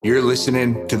You're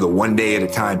listening to the One Day at a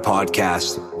Time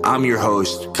podcast. I'm your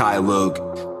host, Kai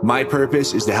Logue. My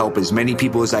purpose is to help as many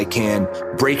people as I can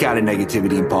break out of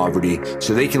negativity and poverty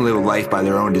so they can live a life by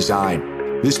their own design.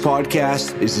 This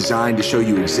podcast is designed to show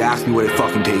you exactly what it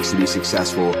fucking takes to be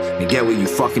successful and get what you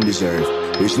fucking deserve.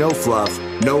 There's no fluff,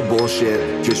 no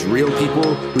bullshit, just real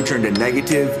people who turn the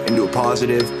negative into a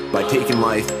positive by taking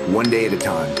life one day at a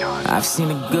time. I've seen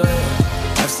the good,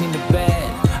 I've seen the bad.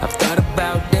 I've thought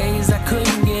about days I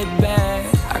couldn't get back.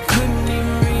 I couldn't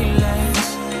even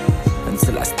relax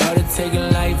until I started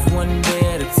taking life one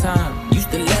day at a time.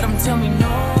 Used to let them tell me no,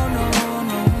 no,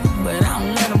 no, but I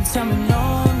don't let them tell me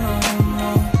no, no,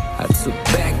 no. I took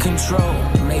back control,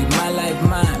 made my life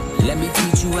mine. Let me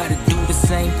teach you how to do the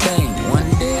same thing one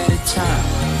day at a time.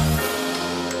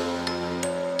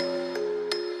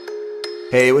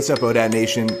 Hey, what's up, ODAT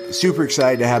Nation? Super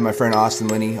excited to have my friend Austin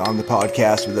Linney on the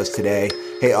podcast with us today.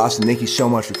 Hey, Austin, thank you so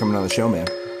much for coming on the show, man.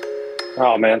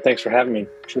 Oh, man, thanks for having me.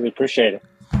 Truly appreciate it.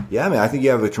 Yeah, man, I think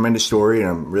you have a tremendous story, and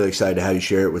I'm really excited to have you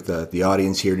share it with the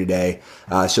audience here today.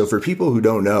 So for people who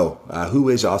don't know, who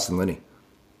is Austin Linney?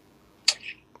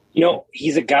 You know,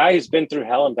 he's a guy who's been through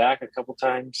hell and back a couple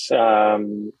times.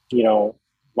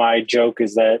 My joke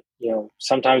is that,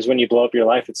 sometimes when you blow up your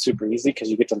life, it's super easy because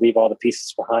you get to leave all the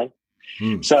pieces behind.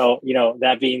 So,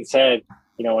 that being said,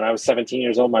 when I was 17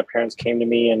 years old, my parents came to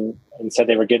me and said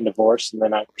they were getting divorced. And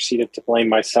then I proceeded to blame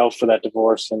myself for that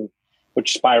divorce, and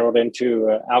which spiraled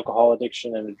into alcohol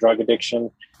addiction and a drug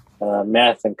addiction,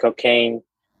 meth and cocaine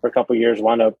for a couple of years,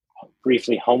 wound up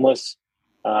briefly homeless,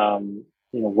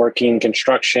 working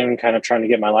construction, kind of trying to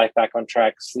get my life back on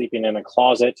track, sleeping in a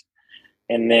closet,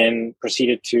 and then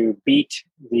proceeded to beat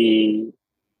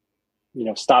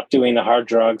stop doing the hard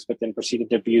drugs, but then proceeded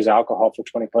to abuse alcohol for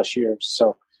 20 plus years.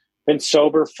 So been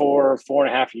sober for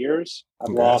 4.5 years.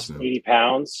 I've lost 80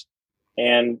 pounds,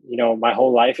 and, my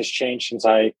whole life has changed since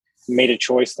I made a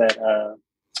choice that,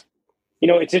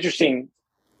 it's interesting.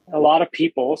 A lot of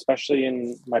people, especially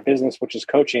in my business, which is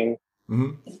coaching,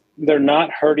 they're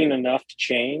not hurting enough to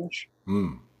change,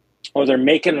 or they're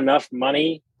making enough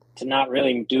money to not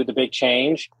really do the big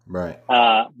change. Right.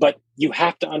 But you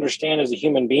have to understand, as a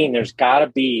human being, there's got to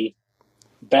be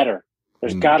better.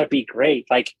 There's got to be great.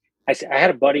 Like I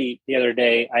had a buddy the other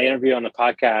day I interviewed on the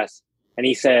podcast, and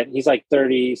he said, he's like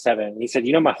 37. He said,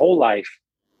 my whole life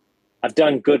I've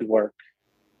done good work.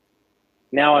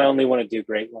 Now I only want to do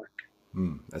great work.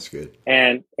 That's good.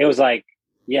 And it was like,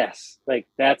 yes, like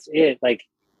that's it. Like,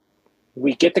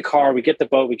 we get the car, we get the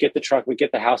boat, we get the truck, we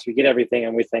get the house, we get everything,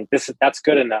 and we think that's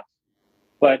good enough.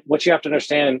 But what you have to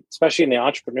understand, especially in the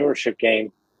entrepreneurship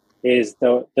game, is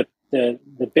the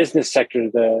business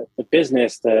sector, the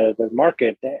business, the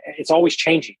market, it's always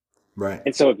changing. Right.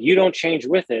 And so if you don't change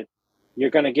with it, you're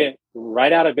going to get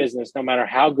right out of business, no matter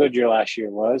how good your last year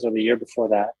was or the year before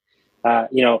that.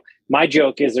 My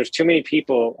joke is there's too many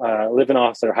people living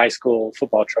off their high school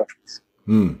football trophies.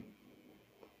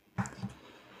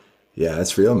 Yeah,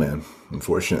 that's real, man.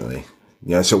 Unfortunately.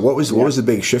 Yeah. So what was the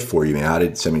big shift for you,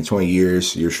 man? 20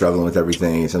 years, you're struggling with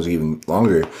everything. It sounds like even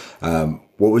longer.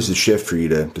 What was the shift for you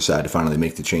to decide to finally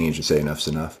make the change and say enough's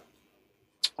enough?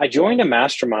 I joined a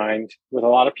mastermind with a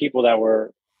lot of people that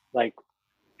were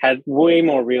had way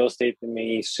more real estate than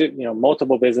me,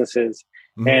 multiple businesses.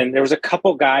 And there was a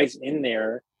couple guys in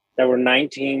there that were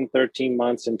 19, 13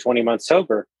 months and 20 months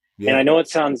sober. Yeah. And I know it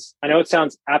sounds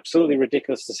absolutely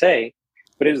ridiculous to say,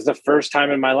 but it was the first time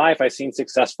in my life I've seen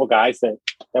successful guys that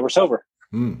were sober.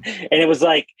 And it was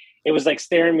like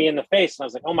staring me in the face. And I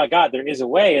was like, oh my God, there is a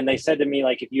way. And they said to me,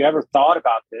 like, if you ever thought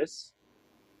about this,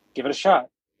 give it a shot.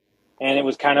 And it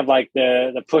was kind of like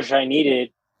the push I needed.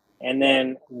 And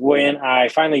then when I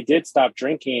finally did stop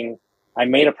drinking, I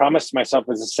made a promise to myself. It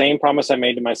was the same promise I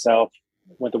made to myself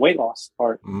with the weight loss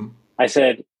part. I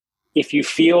said, if you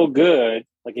feel good,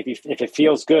 like if it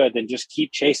feels good, then just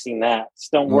keep chasing that.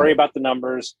 Just don't worry about the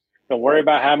numbers. Don't worry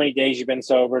about how many days you've been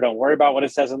sober. Don't worry about what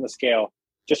it says on the scale.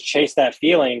 Just chase that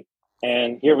feeling.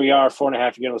 And here we are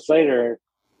 4.5 years later,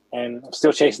 and I'm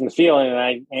still chasing the feeling,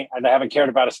 and I haven't cared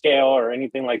about a scale or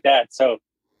anything like that. So,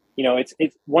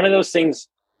 it's one of those things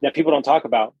that people don't talk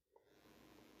about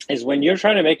is when you're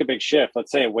trying to make a big shift,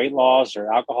 let's say a weight loss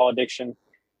or alcohol addiction,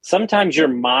 sometimes your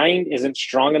mind isn't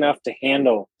strong enough to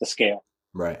handle the scale.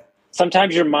 Right.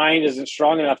 Sometimes your mind isn't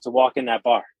strong enough to walk in that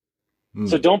bar.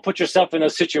 So don't put yourself in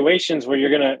those situations where you're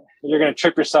gonna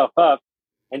trip yourself up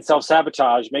and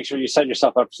self-sabotage. Make sure you set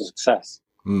yourself up for success.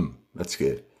 That's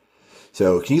good.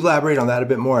 So can you elaborate on that a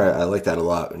bit more? I like that a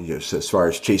lot. Just as far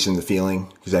as chasing the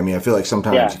feeling, because I feel like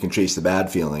sometimes you can chase the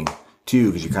bad feeling too,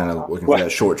 because you're kind of looking for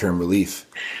that short-term relief.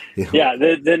 You know? Yeah.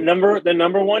 The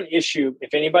number one issue,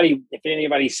 if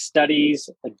anybody studies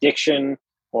addiction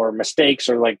or mistakes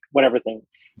or like whatever thing,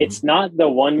 it's not the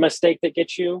one mistake that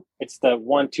gets you. It's the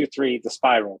 1, 2, 3, the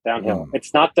spiral downhill.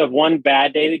 It's not the one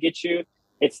bad day that gets you.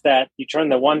 It's that you turn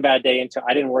the one bad day into,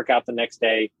 I didn't work out the next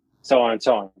day, so on and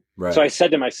so on. Right. So I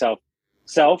said to myself,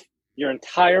 your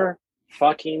entire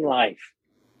fucking life,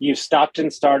 you've stopped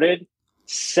and started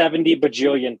 70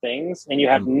 bajillion things and you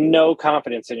have no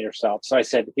confidence in yourself. So I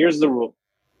said, here's the rule.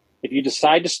 If you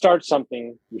decide to start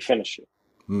something, you finish it.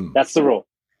 That's the rule.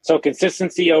 So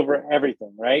consistency over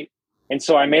everything, right? And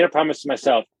so I made a promise to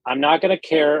myself, I'm not going to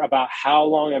care about how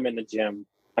long I'm in the gym.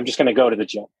 I'm just going to go to the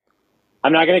gym.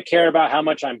 I'm not going to care about how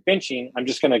much I'm benching. I'm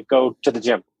just going to go to the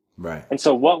gym. Right. And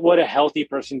so what would a healthy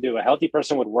person do? A healthy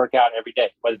person would work out every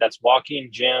day, whether that's walking,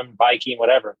 gym, biking,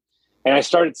 whatever. And I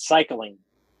started cycling.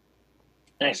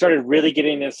 And I started really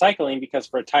getting into cycling because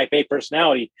for a type A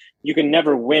personality, you can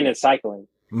never win at cycling.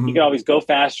 You can always go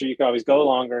faster. You can always go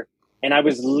longer. And I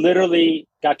was literally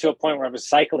got to a point where I was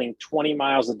cycling 20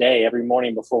 miles a day every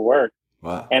morning before work.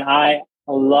 Wow. And I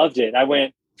loved it. I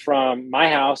went from my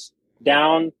house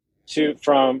down to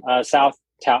Southtown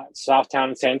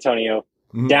in San Antonio,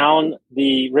 down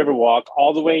the Riverwalk,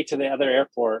 all the way to the other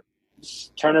airport,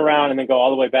 turn around and then go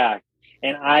all the way back.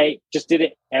 And I just did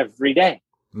it every day.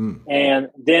 And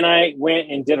then I went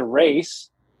and did a race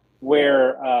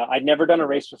where I'd never done a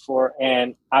race before.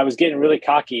 And I was getting really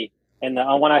cocky. And the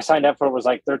one I signed up for was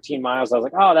like 13 miles. I was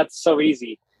like, oh, that's so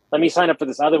easy. Let me sign up for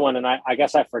this other one. And I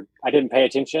guess I didn't pay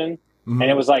attention. And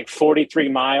it was like 43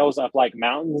 miles up like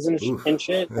mountains and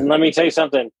shit. And let me tell you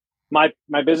something. My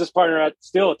business partner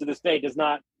still to this day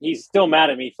he's still mad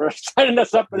at me for signing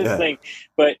us up for this thing.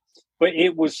 But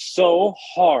it was so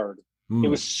hard. It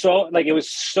was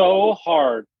so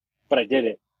hard, but I did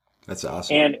it. That's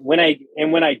awesome. And when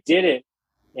I did it,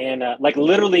 and like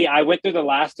literally I went through the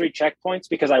last 3 checkpoints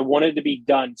because I wanted to be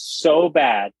done so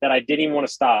bad that I didn't even want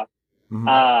to stop.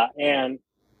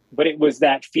 But it was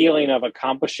that feeling of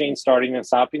accomplishing, starting and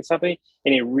stopping something.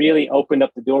 And it really opened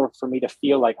up the door for me to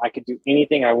feel like I could do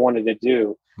anything I wanted to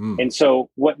do. And so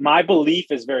what my belief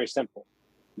is very simple.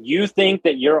 You think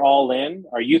that you're all in,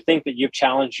 or you think that you've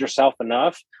challenged yourself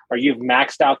enough, or you've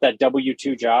maxed out that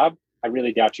W-2 job. I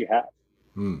really doubt you have.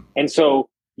 And so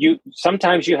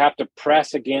sometimes you have to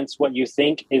press against what you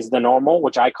think is the normal,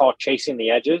 which I call chasing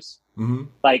the edges.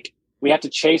 Like we have to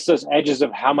chase those edges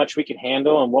of how much we can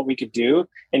handle and what we could do.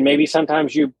 And maybe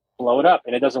sometimes you blow it up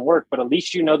and it doesn't work, but at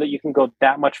least you know that you can go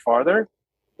that much farther.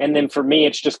 And then for me,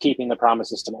 it's just keeping the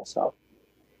promises to myself.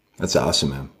 That's awesome,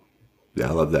 man. Yeah,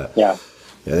 I love that. Yeah,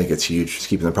 I think it's huge. Just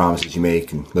keeping the promises you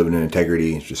make and living in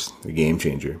integrity is just a game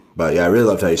changer. But yeah, I really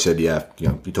loved how you said, you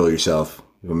told yourself,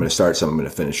 if I'm going to start something, I'm going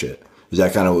to finish it. Is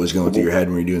that kind of what was going through your head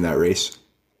when you were doing that race?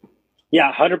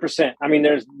 Yeah, 100%. I mean,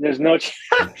 there's no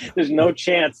there's no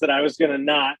chance that I was going to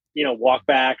not, walk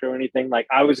back or anything. Like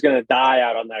I was going to die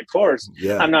out on that course.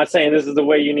 Yeah. I'm not saying this is the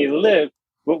way you need to live,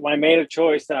 but I made a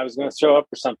choice that I was going to show up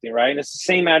for something, right? And it's the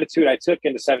same attitude I took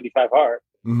into 75 Hard.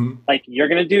 Like you're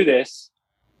going to do this,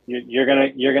 you're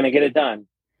going to get it done.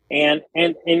 And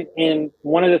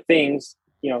one of the things,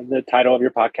 the title of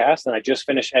your podcast, and I just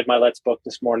finished Ed Milet's book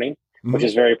this morning, which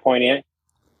is very poignant.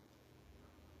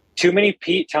 Too many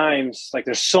times, like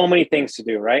there's so many things to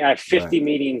do, right? I have 50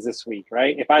 meetings this week,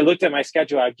 right? If I looked at my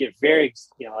schedule, I'd get very,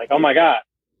 like, oh my God,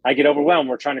 I get overwhelmed.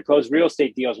 We're trying to close real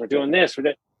estate deals. We're doing this,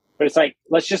 but it's like,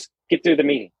 let's just get through the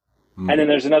meeting. And then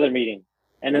there's another meeting.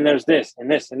 And then there's this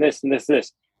and this and this and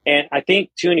this. And I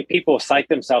think too many people psych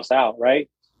themselves out, right?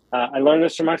 I learned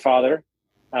this from my father.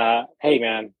 Hey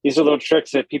man, these are little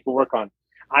tricks that people work on.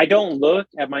 I don't look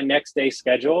at my next day's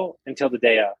schedule until the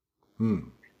day of.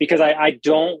 Because I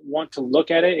don't want to look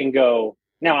at it and go,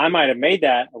 now I might have made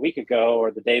that a week ago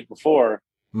or the day before,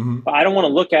 but I don't want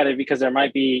to look at it because there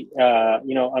might be, a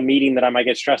meeting that I might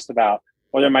get stressed about,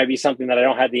 or there might be something that I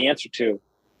don't have the answer to.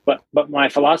 But my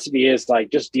philosophy is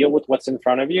like, just deal with what's in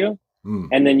front of you.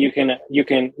 And then you can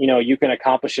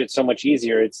accomplish it so much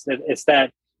easier. It's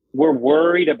that we're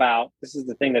worried about, this is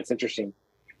the thing that's interesting.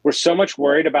 We're so much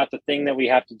worried about the thing that we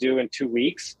have to do in 2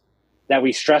 weeks that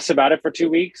we stress about it for 2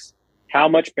 weeks. How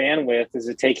much bandwidth is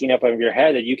it taking up of your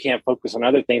head that you can't focus on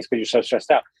other things because you're so stressed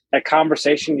out? That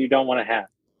conversation you don't want to have,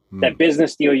 that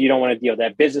business deal you don't want to deal,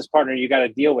 that business partner you got to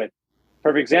deal with.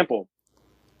 Perfect example.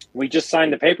 We just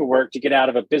signed the paperwork to get out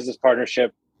of a business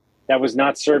partnership that was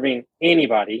not serving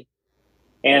anybody.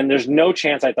 And there's no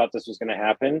chance I thought this was going to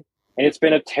happen. And it's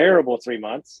been a terrible 3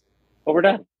 months, but we're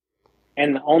done.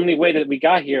 And the only way that we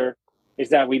got here is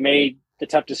that we made the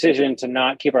tough decision to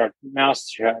not keep our mouths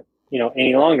shut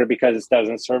any longer because it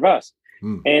doesn't serve us.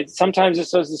 And sometimes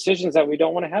it's those decisions that we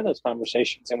don't want to have those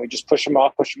conversations and we just push them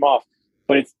off.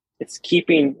 But it's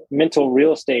keeping mental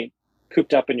real estate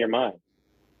cooped up in your mind.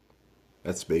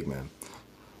 That's big, man.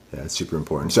 Yeah, it's super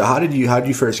important. So how did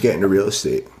you first get into real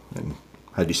estate, and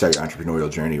how did you start your entrepreneurial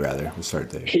journey, rather? We'll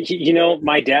start there.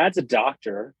 My dad's a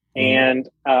doctor, and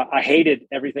I hated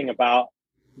everything about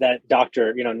that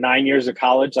doctor. 9 years of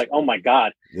college, like, oh my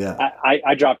God. Yeah.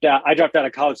 I dropped out. I dropped out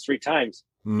of college 3 times.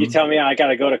 You tell me I got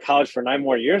to go to college for 9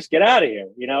 more years? Get out of here.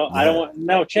 I don't want,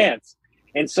 no chance.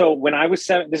 And so when I was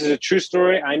 7, this is a true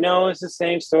story. I know it's the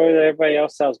same story that everybody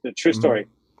else tells, but true story.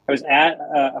 I was at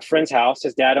a friend's house.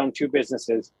 His dad owned 2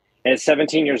 businesses. And at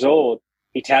 17 years old,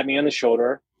 he tapped me on the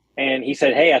shoulder and he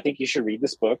said, "Hey, I think you should read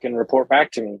this book and report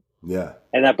back to me." Yeah.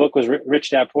 And that book was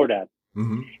Rich Dad, Poor Dad.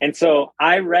 And so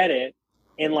I read it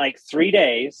in like 3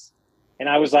 days. And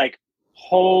I was like,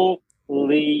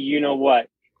 holy, you know what?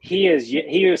 He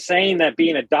was saying that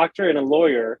being a doctor and a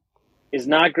lawyer is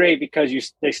not great because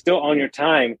they still own your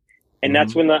time. And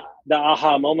that's when the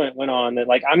aha moment went on, that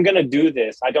like, I'm going to do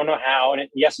this. I don't know how. And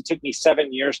yes, it took me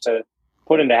 7 years to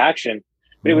put into action,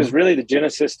 but it was really the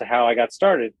genesis to how I got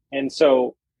started. And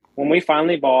so when we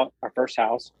finally bought our first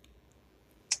house,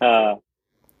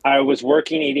 I was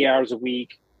working 80 hours a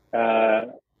week.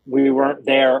 We weren't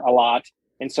there a lot.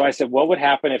 And so I said, what would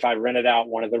happen if I rented out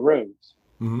one of the rooms?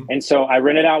 And so I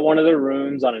rented out one of the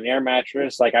rooms on an air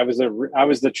mattress. Like I was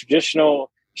the traditional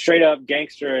straight up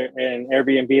gangster in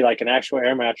Airbnb, like an actual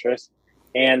air mattress.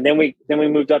 And then we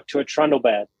moved up to a trundle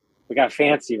bed. We got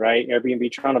fancy, right?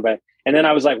 Airbnb trundle bed. And then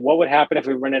I was like, what would happen if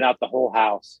we rented out the whole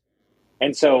house?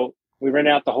 And so we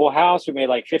rented out the whole house. We made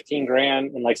like 15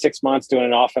 grand in like 6 months doing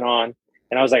it off and on.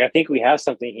 And I was like, I think we have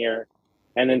something here.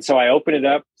 And then so I opened it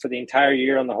up for the entire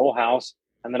year on the whole house.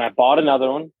 And then I bought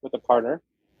another one with a partner.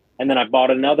 And then I bought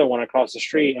another one across the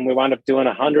street, and we wound up doing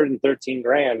 113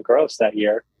 grand gross that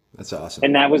year. That's awesome.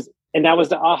 And that was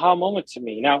the aha moment to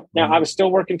me. Now I was still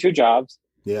working 2 jobs.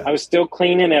 Yeah. I was still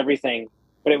cleaning everything,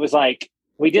 but it was like,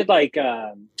 we did like,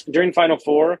 during Final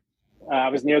Four, I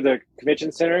was near the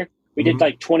convention center. We did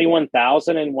like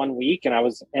 21,000 in 1 week. And I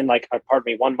was in like,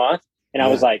 1 month. And I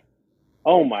was like,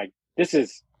 oh my, this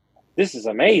is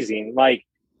amazing. Like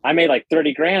I made like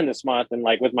 30 grand this month, and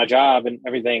like with my job and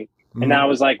everything. And that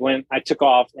was like when I took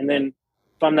off. And then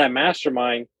from that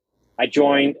mastermind, I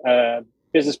joined a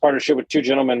business partnership with 2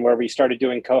 gentlemen where we started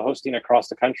doing co-hosting across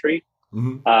the country.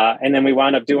 And then we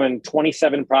wound up doing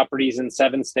 27 properties in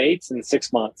 7 states in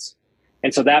 6 months.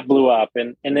 And so that blew up.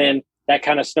 And then that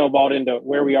kind of snowballed into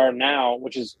where we are now,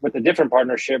 which is with a different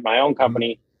partnership, my own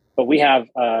company. But we have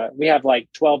like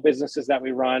 12 businesses that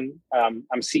we run. I'm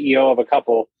CEO of a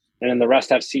couple, and then the rest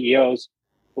have CEOs.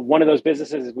 But one of those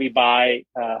businesses is we buy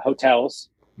hotels,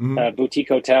 boutique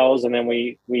hotels, and then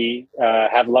we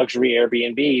have luxury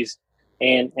Airbnbs.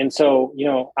 And so,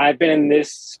 I've been in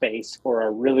this space for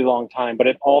a really long time, but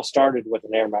it all started with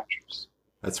an air mattress.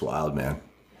 That's wild, man.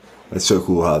 That's so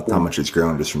cool how much it's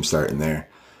grown just from starting there.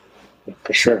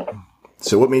 For sure.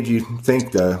 So what made you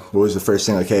think, what was the first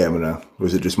thing, like, hey,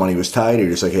 was it just money was tight, or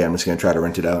just like, hey, I'm just going to try to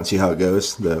rent it out and see how it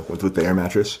goes with the air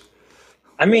mattress?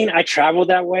 I mean, I traveled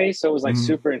that way, so it was like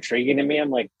super intriguing to me. I'm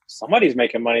like, somebody's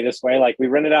making money this way. Like, we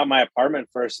rented out my apartment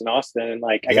first in Austin, and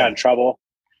like, I got in trouble.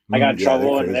 And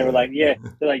they were like, they're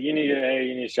like, you need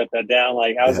to shut that down.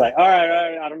 Like, I was like, all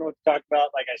right, I don't know what to talk about.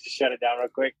 Like, I just shut it down real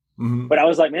quick. But I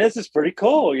was like, man, this is pretty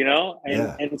cool,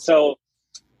 And so,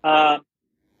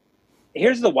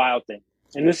 here's the wild thing.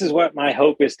 And this is what my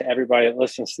hope is to everybody that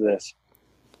listens to this.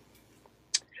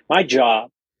 My job,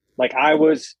 like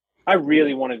I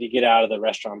really wanted to get out of the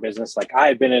restaurant business. Like I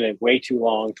had been in it way too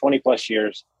long, 20 plus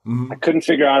years. I couldn't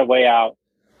figure out a way out.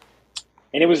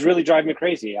 And it was really driving me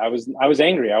crazy. I was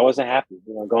angry. I wasn't happy,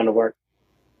 going to work.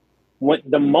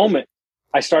 The moment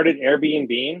I started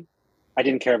Airbnb, I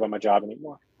didn't care about my job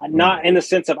anymore. Not in the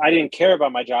sense of I didn't care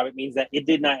about my job. It means that it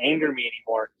did not anger me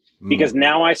anymore, because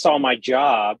now I saw my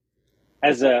job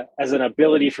as an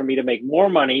ability for me to make more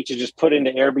money to just put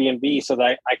into Airbnb so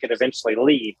that I could eventually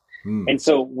leave. And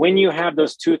so when you have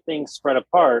those two things spread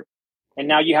apart, and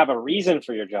now you have a reason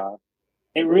for your job,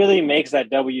 it really makes that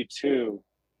W-2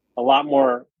 a lot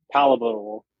more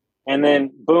palatable. And then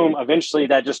boom, eventually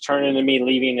that just turned into me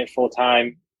leaving it full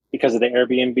time because of the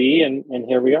Airbnb. And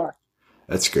here we are.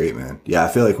 That's great, man. Yeah, I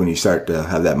feel like when you start to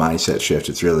have that mindset shift,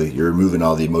 it's really, you're removing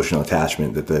all the emotional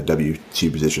attachment that the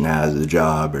W-2 position has, the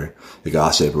job or the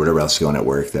gossip or whatever else is going at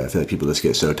work, that I feel like people just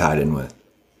get so tied in with.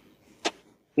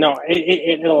 No,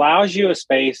 it allows you a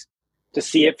space to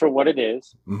see it for what it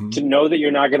is, to know that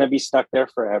you're not going to be stuck there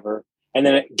forever. And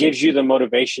then it gives you the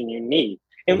motivation you need.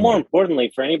 And more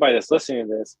importantly, for anybody that's listening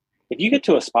to this, if you get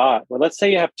to a spot where, let's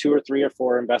say you have 2 or 3 or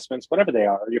 4 investments, whatever they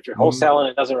are, if you're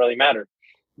wholesaling, it doesn't really matter.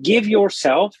 Give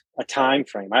yourself a time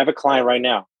frame. I have a client right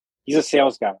now. He's a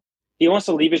sales guy. He wants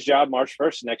to leave his job March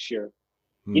 1st next year.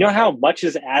 You know how much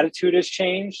his attitude has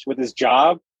changed with his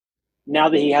job now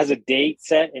that he has a date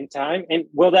set in time? And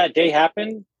will that day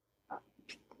happen?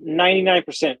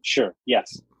 99% sure,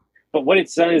 yes. But what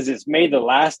it's done is it's made the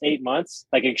last 8 months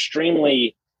like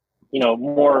extremely,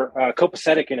 more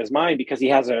copacetic in his mind because he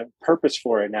has a purpose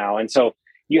for it now. And so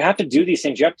you have to do these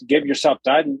things. You have to give yourself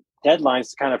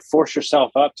deadlines to kind of force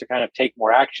yourself up to kind of take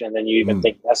more action than you even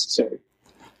think necessary.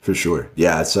 For sure.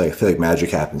 Yeah. It's like, I feel like magic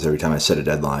happens every time I set a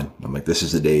deadline. I'm like, this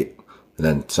is the date. And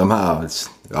then somehow it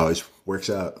always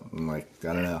works out. I'm like,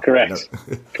 I don't know. Correct.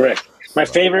 Correct. My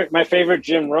favorite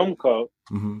Jim Rome quote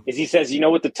is he says, you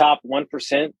know what the top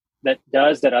 1% that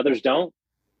does that others don't?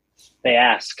 They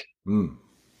ask.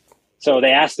 So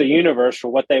they ask the universe for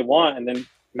what they want, and then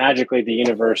magically the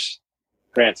universe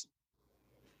grants.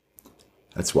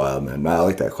 That's wild, man. I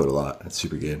like that quote a lot. That's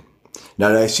super good. Now,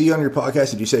 did I see on your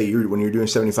podcast, did you say when you were doing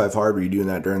 75 hard, were you doing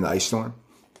that during the ice storm?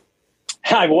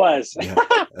 I was. Yeah,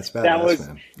 that's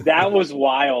badass, that was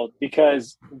wild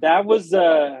because that was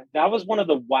one of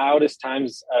the wildest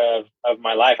times of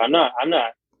my life. I'm not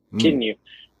kidding you.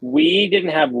 We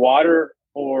didn't have water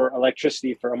or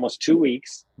electricity for almost 2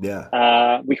 weeks.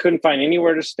 Yeah. We couldn't find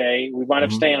anywhere to stay. We wound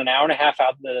up staying an hour and a half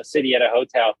out in the city at a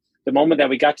hotel. The moment that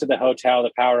we got to the hotel,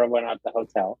 the power went out the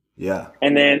hotel. Yeah.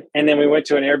 And then we went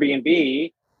to an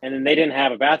Airbnb, and then they didn't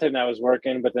have a bathroom that was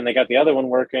working, but then they got the other one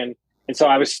working. And so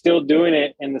I was still doing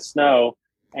it in the snow.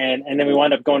 And then we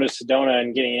wound up going to Sedona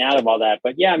and getting out of all that.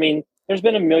 But yeah, I mean, there's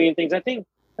been a million things. I think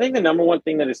the number one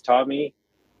thing that it's taught me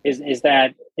is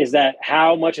that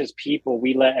how much as people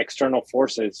we let external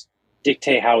forces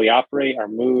dictate how we operate, our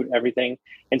mood, everything.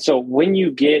 And so when you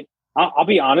get, I'll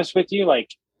be honest with you,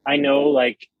 like, I know,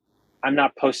 like, I'm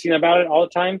not posting about it all the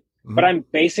time, but I'm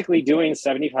basically doing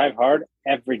 75 hard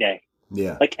every day.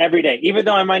 Yeah. Like every day, even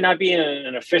though I might not be in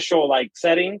an official like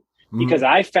setting, because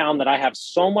I found that I have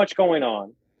so much going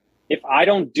on. If I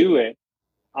don't do it,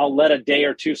 I'll let a day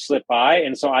or two slip by.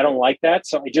 And so I don't like that.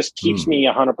 So it just keeps me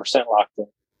 100% locked in.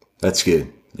 That's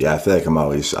good. Yeah. I feel like I'm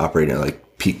always operating at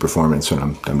like peak performance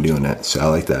when I'm doing it. So I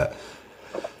like that.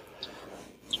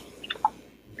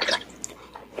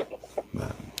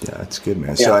 Yeah, that's good,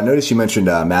 man. So I noticed you mentioned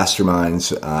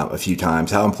masterminds a few times.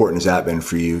 How important has that been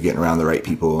for you, getting around the right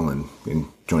people and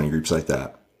joining groups like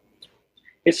that?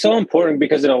 It's so important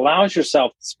because it allows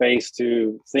yourself space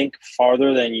to think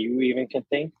farther than you even can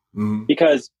think.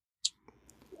 Because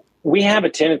we have a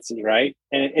tendency, right?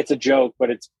 And it's a joke,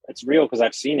 but it's real because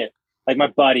I've seen it. Like my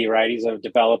buddy, right? He's a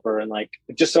developer, and like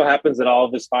it just so happens that all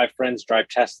of his 5 friends drive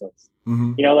Teslas.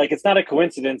 Like it's not a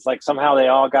coincidence. Like somehow they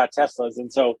all got Teslas,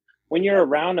 and so when you're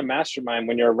around a mastermind,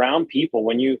 when you're around people,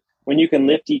 when you can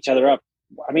lift each other up.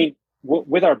 I mean,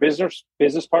 with our business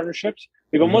partnerships,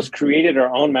 we've almost created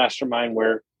our own mastermind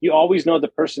where you always know the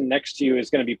person next to you is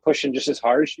going to be pushing just as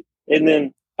hard as you, and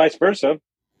then vice versa.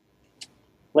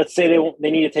 Let's say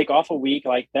they need to take off a week,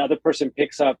 like the other person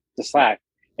picks up the slack.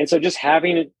 And so just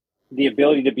having the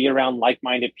ability to be around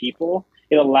like-minded people,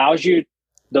 it allows you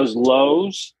those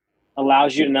lows,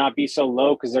 allows you to not be so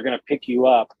low because they're going to pick you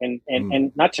up.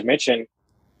 And not to mention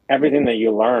everything that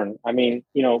you learn. I mean,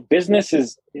 business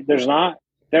is,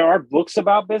 there are books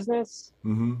about business,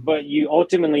 but you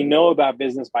ultimately know about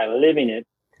business by living it.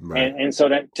 Right. And so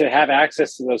that to have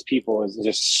access to those people is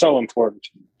just so important.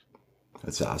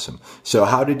 That's awesome. So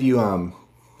how did you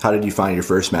find your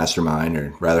first mastermind,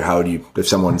 or rather, if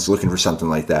someone's looking for something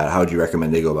like that, how would you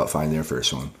recommend they go about finding their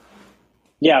first one?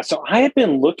 Yeah. So I had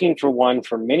been looking for one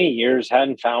for many years,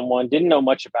 hadn't found one, didn't know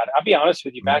much about it. I'll be honest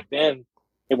with you, back then,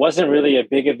 it wasn't really as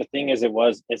big of a thing as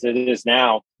it is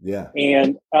now. Yeah.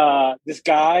 And this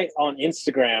guy on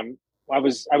Instagram, I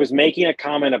was making a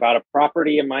comment about a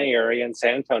property in my area in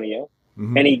San Antonio,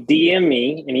 and he DM'd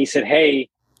me and he said, "Hey,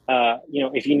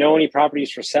 if you know any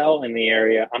properties for sale in the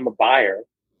area, I'm a buyer."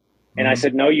 And I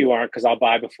said, "No, you aren't, because I'll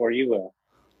buy before you will."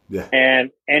 Yeah.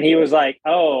 And he was like,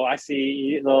 "Oh, I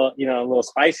see, a little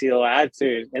spicy little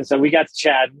attitude." And so we got to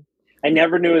chatting. I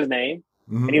never knew his name,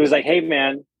 and he was like, "Hey,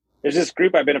 man, there's this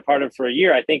group I've been a part of for a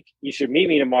year. I think you should meet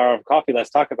me tomorrow for coffee. Let's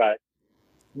talk about it."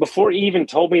 Before he even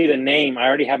told me the name, I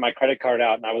already had my credit card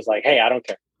out, and I was like, "Hey, I don't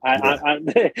care."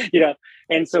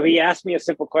 And so he asked me a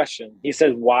simple question. He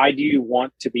said, "Why do you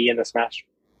want to be in this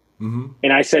mastermind?"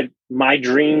 And I said, "My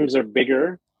dreams are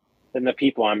bigger than the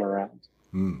people I'm around."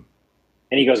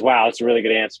 And he goes, "Wow, that's a really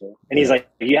good answer." And he's like,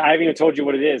 "Yeah, I haven't even told you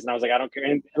what it is." And I was like, "I don't care."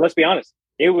 And let's be honest,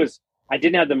 I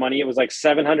didn't have the money. It was like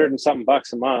 $700 and something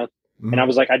bucks a month. And I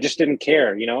was like, I just didn't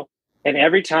care, And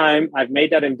every time I've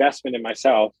made that investment in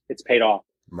myself, it's paid off.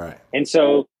 Right. And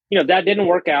so, that didn't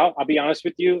work out. I'll be honest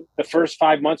with you. The first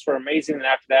 5 months were amazing. And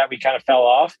after that, we kind of fell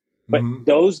off. But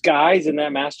those guys in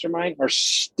that mastermind are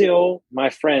still my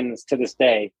friends to this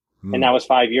day. And that was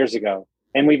 5 years ago.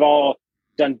 And we've all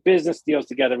done business deals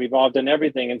together. We've all done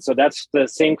everything. And so that's the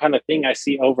same kind of thing I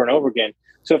see over and over again.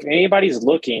 So if anybody's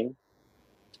looking,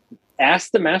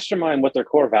 ask the mastermind what their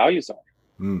core values are.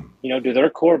 Do their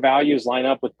core values line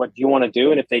up with what you want to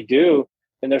do? And if they do,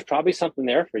 then there's probably something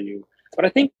there for you. But I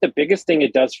think the biggest thing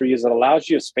it does for you is it allows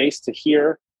you a space to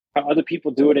hear how other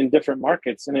people do it in different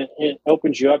markets. And it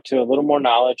opens you up to a little more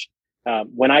knowledge.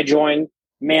 When I joined,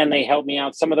 man, they helped me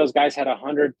out. Some of those guys had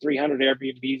 100, 300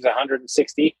 Airbnbs,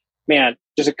 160. Man,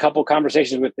 just a couple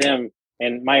conversations with them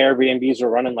and my Airbnbs were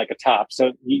running like a top.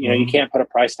 So, you can't put a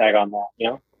price tag on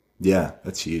that, Yeah,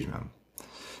 that's huge, man.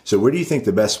 So where do you think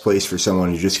the best place for someone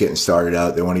who's just getting started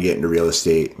out, they want to get into real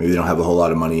estate, maybe they don't have a whole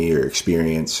lot of money or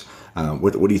experience,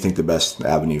 what do you think the best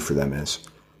avenue for them is?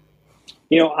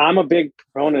 I'm a big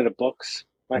proponent of books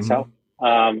myself.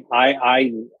 I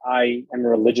am a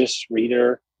religious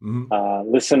reader,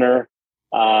 listener.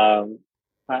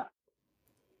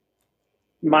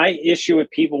 My issue with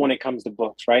people when it comes to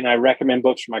books, right? And I recommend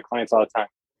books for my clients all the time,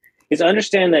 is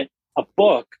understand that a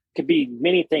book could be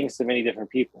many things to many different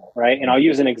people, right? And I'll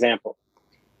use an example.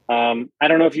 I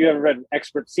don't know if you ever read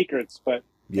Expert Secrets, but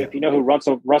if you know who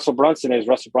Russell Brunson is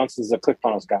a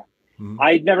ClickFunnels guy.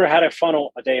 I'd never had a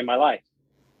funnel a day in my life,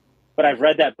 but I've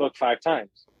read that book 5 times.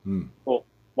 Well,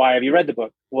 why have you read the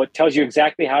book? Well, it tells you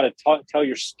exactly how to tell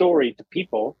your story to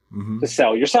people to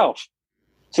sell yourself.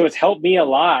 So it's helped me a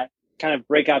lot kind of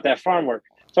break out that farm work.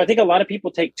 So I think a lot of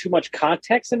people take too much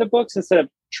context into books instead of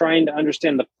trying to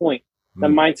understand the point, the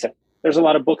mindset. There's a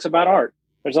lot of books about art.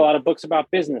 There's a lot of books about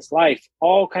business, life,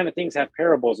 all kind of things have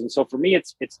parables. And so for me,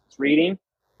 it's reading.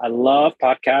 I love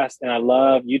podcasts and I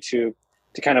love YouTube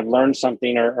to kind of learn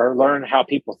something or learn how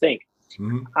people think.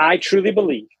 I truly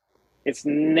believe it's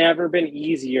never been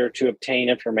easier to obtain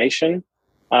information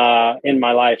in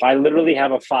my life. I literally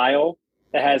have a file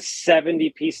that has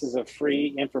 70 pieces of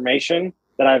free information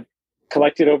that I've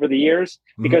collected over the years,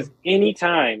 because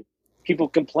anytime people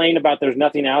complain about there's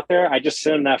nothing out there, I just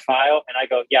send them that file and I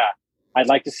go, yeah, I'd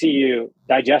like to see you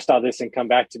digest all this and come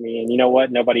back to me. And you know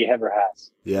what? Nobody ever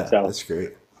has. Yeah, so, that's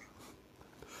great.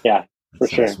 Yeah,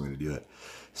 that's for sure. That's a way to do it.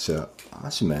 So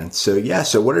awesome, man.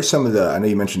 So what are some of I know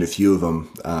you mentioned a few of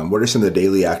them. What are some of the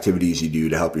daily activities you do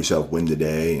to help yourself win the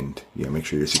day and make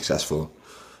sure you're successful?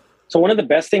 So one of the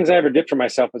best things I ever did for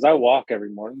myself is I walk every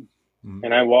morning.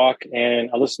 And I walk and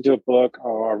I listen to a book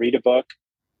or I read a book.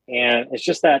 And it's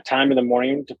just that time in the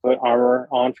morning to put armor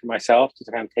on for myself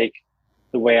to kind of take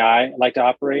the way I like to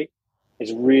operate.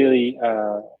 Is really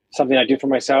something I do for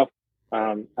myself.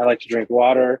 I like to drink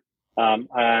water.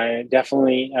 I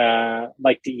definitely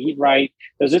like to eat right.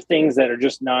 Those are things that are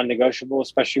just non-negotiable,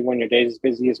 especially when your day is as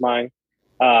busy as mine.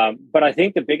 But I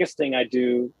think the biggest thing I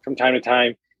do from time to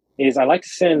time is I like to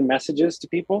send messages to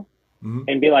people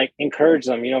and be like, encourage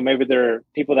them. Maybe they're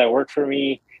people that work for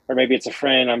me, or maybe it's a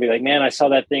friend. I'll be like, man, I saw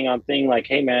that thing on thing. Like,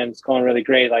 hey, man, it's going really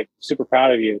great. Like, super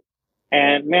proud of you.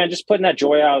 And man, just putting that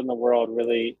joy out in the world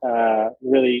really,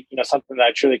 something that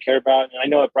I truly care about. And I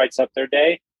know it brights up their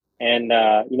day. And,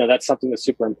 that's something that's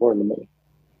super important to me.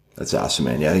 That's awesome,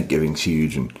 man. Yeah, I think giving's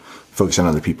huge, and focus on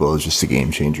other people is just a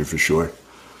game changer for sure.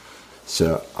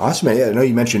 So awesome, man. Yeah, I know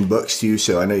you mentioned books too.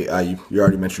 So I know you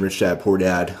already mentioned Rich Dad, Poor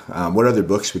Dad. What other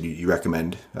books would you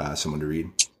recommend someone to read?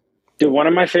 Dude, one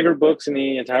of my favorite books in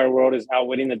the entire world is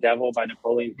Outwitting the Devil by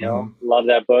Napoleon Hill. Love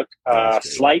that book.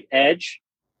 Slight Edge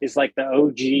is like the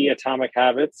OG Atomic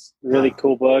Habits. Really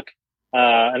cool book.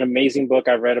 An amazing book.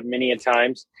 I've read it many a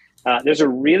times. There's a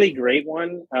really great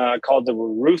one called The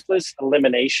Ruthless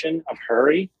Elimination of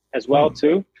Hurry as well,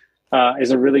 too.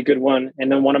 Is a really good one.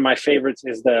 And then one of my favorites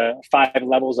is The 5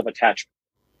 Levels of Attachment.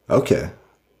 Okay.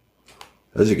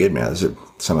 Those are good, man. Those are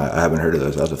some I haven't heard of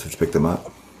those. I'll have to pick them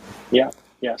up. Yeah.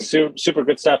 Super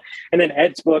good stuff. And then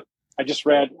Ed's book, I just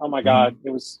read. Oh my God, it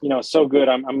was so good.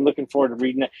 I'm looking forward to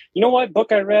reading it. You know what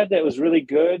book I read that was really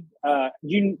good?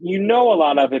 You know a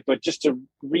lot of it, but just to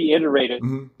reiterate it,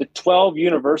 The 12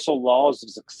 Universal Laws of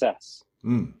Success.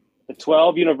 The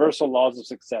 12 Universal Laws of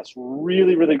Success.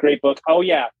 Really, really great book. Oh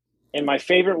yeah, and my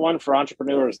favorite one for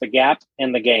entrepreneurs, The Gap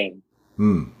and the Game.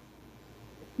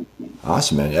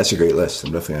 Awesome, man. That's a great list.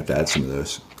 I'm definitely going to have to add some of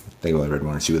those. I think I only read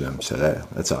 1 or 2 of them, so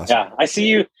that's awesome. Yeah, I see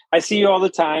you all the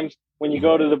time. When you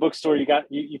go to the bookstore,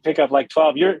 you pick up like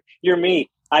 12. You're me.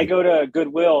 I go to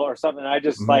Goodwill or something. I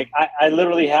just Mm-hmm. I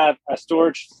literally have a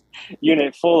storage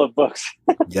unit full of books.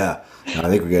 Yeah. No, I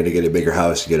think we got to get a bigger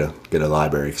house to get a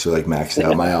library. So like maxed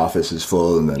out. My office is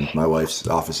full, and then my wife's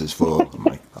office is full. I'm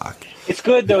like, fuck. It's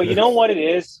good though. You know what it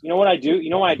is? You know what I do? You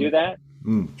know why I do that?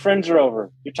 Friends are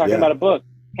over. You're talking about a book.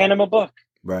 Hand them a book.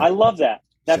 Right. I love that.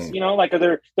 That's, Same. you know, like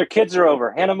their kids are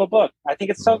over. Hand them a book. I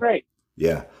think it's so great.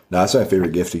 Yeah. No, that's my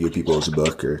favorite gift to give people is a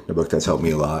book, or a book that's helped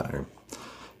me a lot. Or,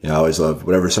 you know, I always love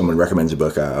whenever someone recommends a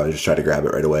book, I always just try to grab it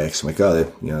right away. Cause I'm like,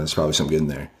 oh, you know, there's probably something good in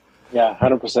there. Yeah,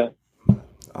 100%.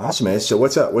 Awesome, man. So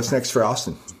what's up? What's next for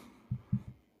Austin?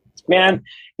 Man,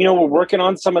 you know, we're working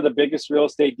on some of the biggest real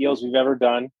estate deals we've ever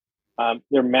done.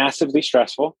 They're massively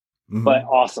stressful, but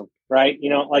awesome, right? You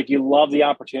know, like you love the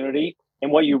opportunity.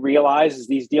 And what you realize is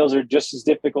these deals are just as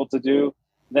difficult to do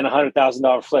than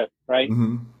 $100,000 flip, right?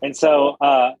 And so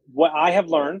what I have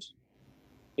learned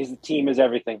is the team is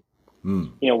everything.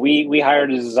 You know, we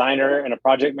hired a designer and a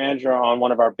project manager on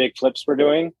one of our big flips we're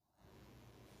doing.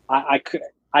 I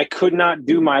could not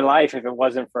do my life if it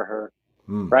wasn't for her,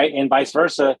 right? And vice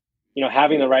versa, you know,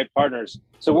 having the right partners.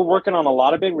 So we're working on a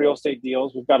lot of big real estate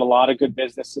deals. We've got a lot of good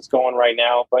business that's going right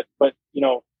now, but you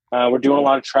know, we're doing a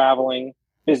lot of traveling,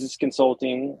 business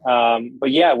consulting.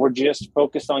 But yeah, we're just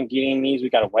focused on getting these. We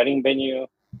got a wedding venue.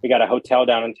 We got a hotel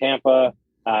down in Tampa.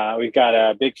 We've got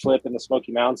a big flip in the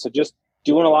Smoky Mountains. So just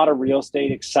doing a lot of real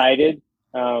estate, excited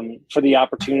for the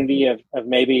opportunity of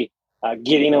maybe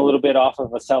getting a little bit off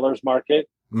of a seller's market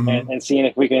and seeing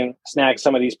if we can snag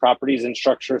some of these properties and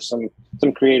structure some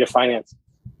creative finance.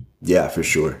 Yeah, for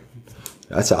sure.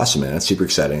 That's awesome, man. That's super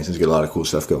exciting. There's got a lot of cool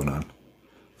stuff going on.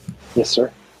 Yes,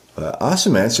 sir.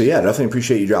 Awesome, man. So yeah, definitely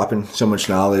appreciate you dropping so much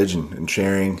knowledge and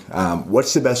sharing.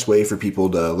 What's the best way for people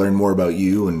to learn more about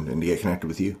you and to get connected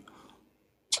with you?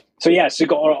 So yeah, so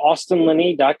go to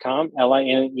austinlinney.com,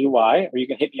 Linney, or you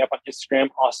can hit me up on Instagram,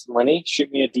 Austin Linney,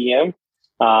 shoot me a DM.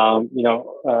 You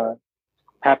know,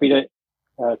 happy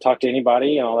to talk to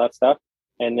anybody and all that stuff.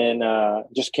 And then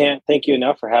just can't thank you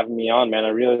enough for having me on, man. I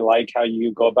really like how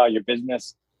you go about your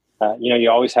business. You know, you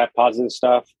always have positive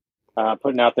stuff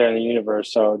putting out there in the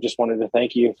universe. So just wanted to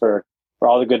thank you for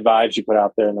all the good vibes you put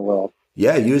out there in the world.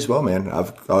 Yeah, you as well, man.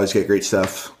 I've always get great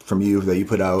stuff from you that you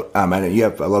put out. I know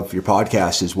I love your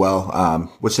podcast as well.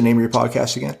 What's the name of your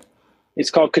podcast again? It's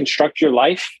called Construct Your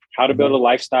Life, How to Build a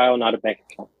Lifestyle, Not a Bank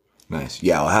Account. Nice.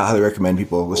 Yeah, I highly recommend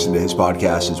people listen to his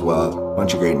podcast as well. A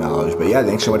bunch of great knowledge. But yeah,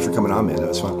 thanks so much for coming on, man. That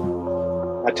was fun.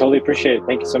 I totally appreciate it.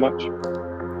 Thank you so much.